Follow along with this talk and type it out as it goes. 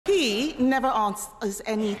never answers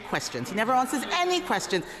any questions. He never answers any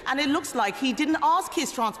questions. And it looks like he didn't ask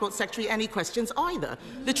his Transport Secretary any questions either.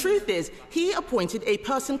 The truth is, he appointed a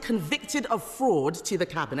person convicted of fraud to the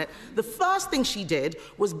Cabinet. The first thing she did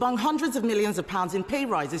was bung hundreds of millions of pounds in pay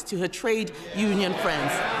rises to her trade union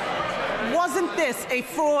friends. Wasn't this a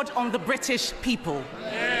fraud on the British people?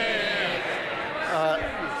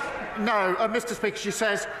 No, Mr. Speaker, she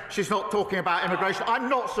says she's not talking about immigration. I'm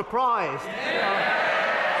not surprised. And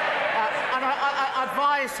I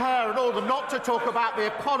advise her and all them not to talk about the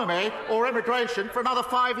economy or immigration for another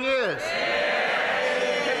 5 years.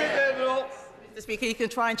 Mr. Speaker, he can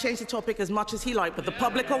try and change the topic as much as he likes, but the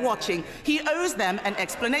public are watching. He owes them an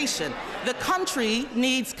explanation. The country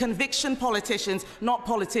needs conviction politicians, not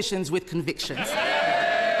politicians with convictions.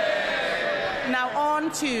 Now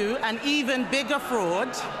on to an even bigger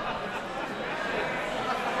fraud.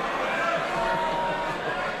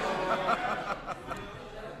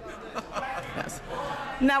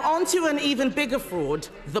 Now on to an even bigger fraud,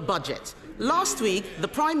 the budget. Last week, the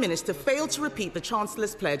Prime Minister failed to repeat the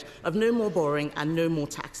Chancellor's pledge of no more borrowing and no more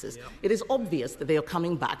taxes. It is obvious that they are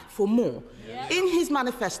coming back for more. In his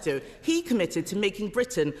manifesto, he committed to making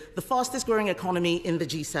Britain the fastest-growing economy in the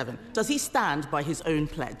G7. Does he stand by his own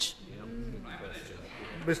pledge?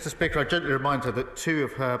 Mr. Speaker, I gently remind her that 2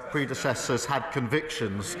 of her predecessors had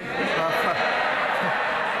convictions for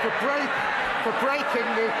breaking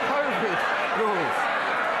the COVID rules.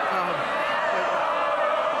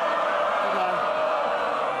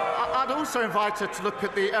 I'd also invite her to look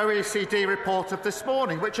at the OECD report of this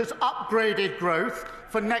morning, which has upgraded growth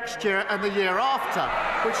for next year and the year after,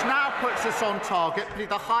 which now puts us on target to be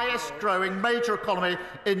the highest growing major economy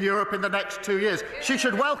in Europe in the next 2 years. She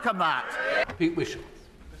should welcome that.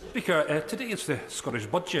 Speaker, today is the Scottish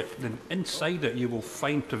Budget, and inside it you will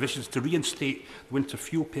find provisions to reinstate the winter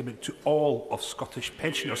fuel payment to all of Scottish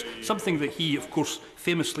pensioners, something that he, of course,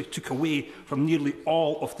 famously took away from nearly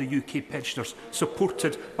all of the UK pensioners,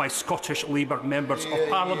 supported by Scottish Labour members of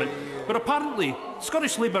Parliament. But apparently,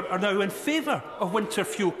 Scottish Labour are now in favour of winter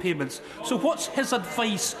fuel payments. So what's his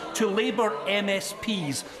advice to Labour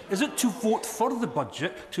MSPs? Is it to vote for the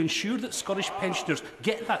budget to ensure that Scottish pensioners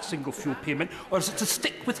get that single fuel payment, or is it to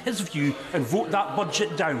stick with his view and vote that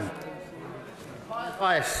budget down? My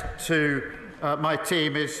advice to my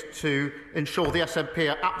team is to ensure the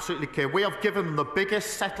SNP are absolutely clear. We have given them the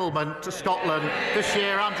biggest settlement to Scotland this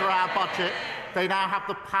year under our budget. They now have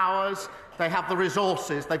the powers, they have the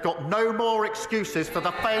resources. They've got no more excuses for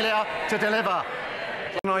the failure to deliver.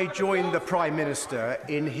 Can I join the Prime Minister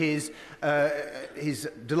in his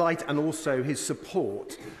delight and also his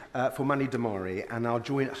support for Mani Damari, and our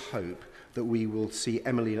joint hope that we will see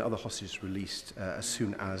Emily and other hostages released as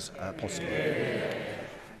soon as possible.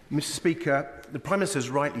 Mr. Speaker, the Prime Minister has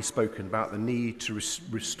rightly spoken about the need to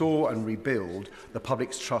restore and rebuild the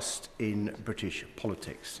public's trust in British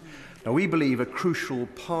politics. Now, we believe a crucial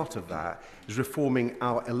part of that is reforming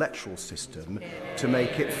our electoral system to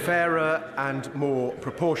make it fairer and more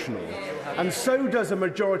proportional. And so does a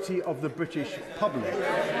majority of the British public.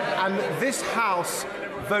 And this House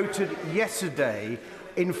voted yesterday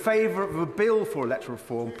in favour of a bill for electoral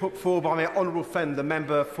reform put forward by my honourable friend, the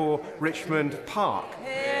member for Richmond Park.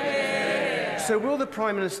 So will the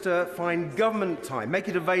Prime Minister find government time, make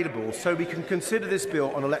it available, so we can consider this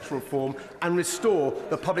bill on electoral reform and restore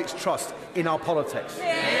the public's trust in our politics?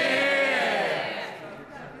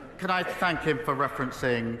 Can I thank him for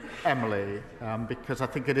referencing Emily, because I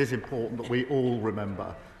think it is important that we all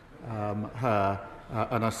remember her,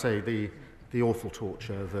 and I say the awful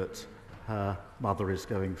torture that her mother is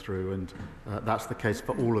going through, and that's the case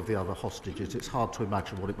for all of the other hostages. It's hard to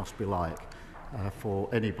imagine what it must be like for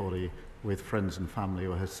anybody with friends and family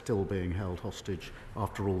who are still being held hostage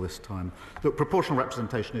after all this time. Look, proportional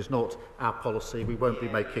representation is not our policy. We won't be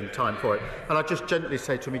making time for it. And I just gently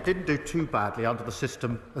say to him, he didn't do too badly under the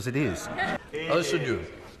system as it is. Thank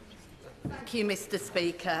you, Mr.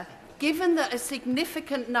 Speaker. Given that a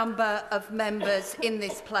significant number of members in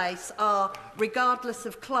this place are, regardless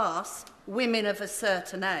of class, women of a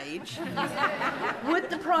certain age, would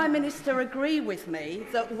the Prime Minister agree with me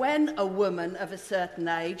that when a woman of a certain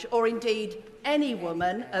age, or indeed any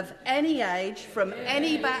woman of any age from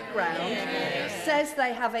any background, says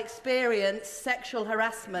they have experienced sexual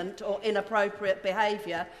harassment or inappropriate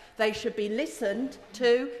behaviour, they should be listened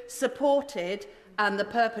to, supported and the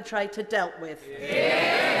perpetrator dealt with?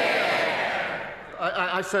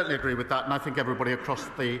 I certainly agree with that, and I think everybody across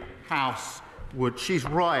the House would. She's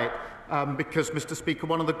right, because, Mr. Speaker,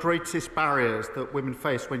 one of the greatest barriers that women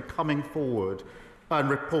face when coming forward and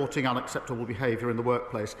reporting unacceptable behaviour in the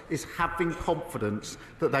workplace is having confidence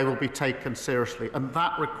that they will be taken seriously. And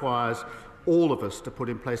that requires all of us to put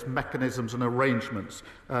in place mechanisms and arrangements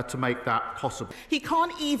to make that possible. He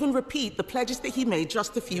can't even repeat the pledges that he made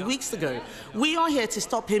just a few weeks ago. We are here to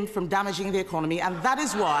stop him from damaging the economy, and that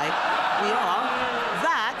is why we are.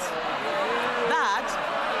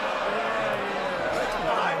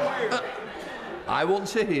 I want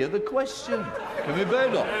to hear the question. Can we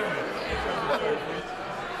vote on?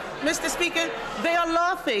 Mr. Speaker, they are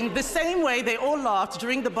laughing the same way they all laughed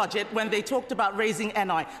during the budget when they talked about raising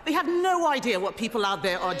NI. They have no idea what people out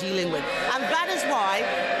there are dealing with. And that is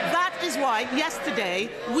why yesterday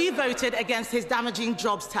we voted against his damaging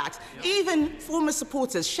jobs tax. Even former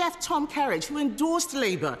supporters, Chef Tom Carriage, who endorsed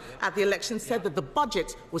Labour at the election, said that the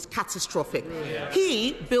budget was catastrophic.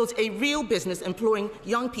 He built a real business employing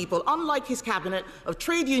young people, unlike his cabinet of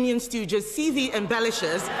trade union stooges, CV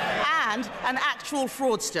embellishers, and an actual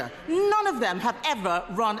fraudster. None of them have ever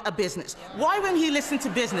run a business. Why won't he listen to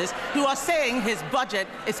business who are saying his budget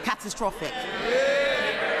is catastrophic?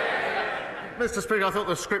 Mr. Speaker, I thought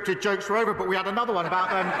the scripted jokes were over, but we had another one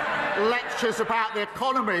about lectures about the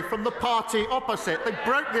economy from the party opposite. They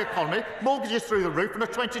broke the economy, mortgages through the roof, and a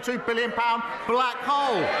 £22 billion black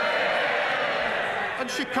hole. And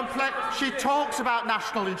she talks about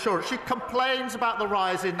national insurance. She complains about the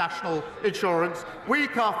rise in national insurance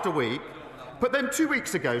week after week. But then 2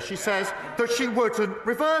 weeks ago, she says that she wouldn't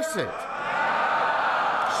reverse it.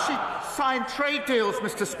 She signed trade deals,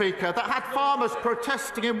 Mr. Speaker, that had farmers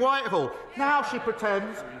protesting in Whitehall. Now she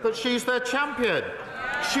pretends that she's their champion.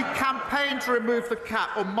 She campaigned to remove the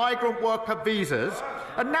cap on migrant worker visas,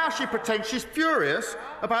 and now she pretends she's furious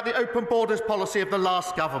about the open borders policy of the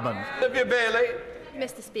last government. Olivia Bailey.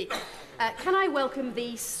 Mr. Speaker, can I welcome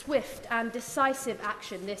the swift and decisive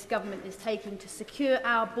action this government is taking to secure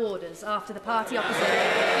our borders after the party opposite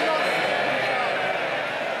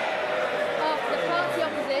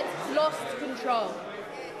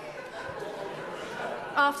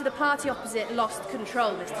lost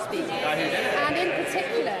control, Mr. Speaker. And in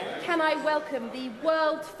particular, can I welcome the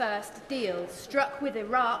world-first deal struck with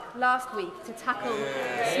Iraq last week to tackle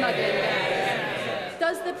smuggling gangs?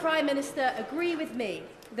 Does the Prime Minister agree with me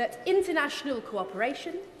that international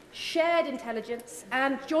cooperation, shared intelligence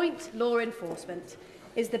and joint law enforcement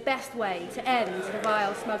is the best way to end the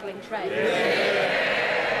vile smuggling trade?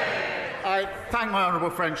 I thank my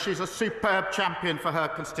honourable friend. She's a superb champion for her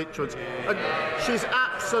constituents. And she's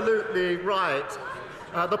absolutely right.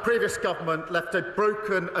 The previous government left a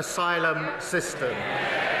broken asylum system.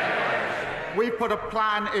 We put a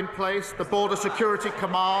plan in place, the Border Security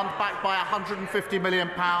Command, backed by £150 million,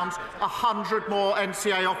 100 more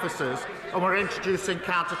NCA officers, and we're introducing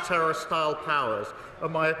counter-terror-style powers.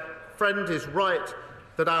 And my friend is right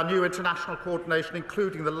that our new international coordination,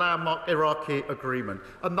 including the landmark Iraqi agreement.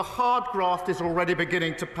 And the hard graft is already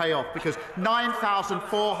beginning to pay off, because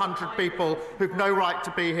 9,400 people who've no right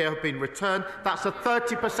to be here have been returned. That's a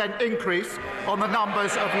 30% increase on the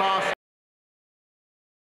numbers of last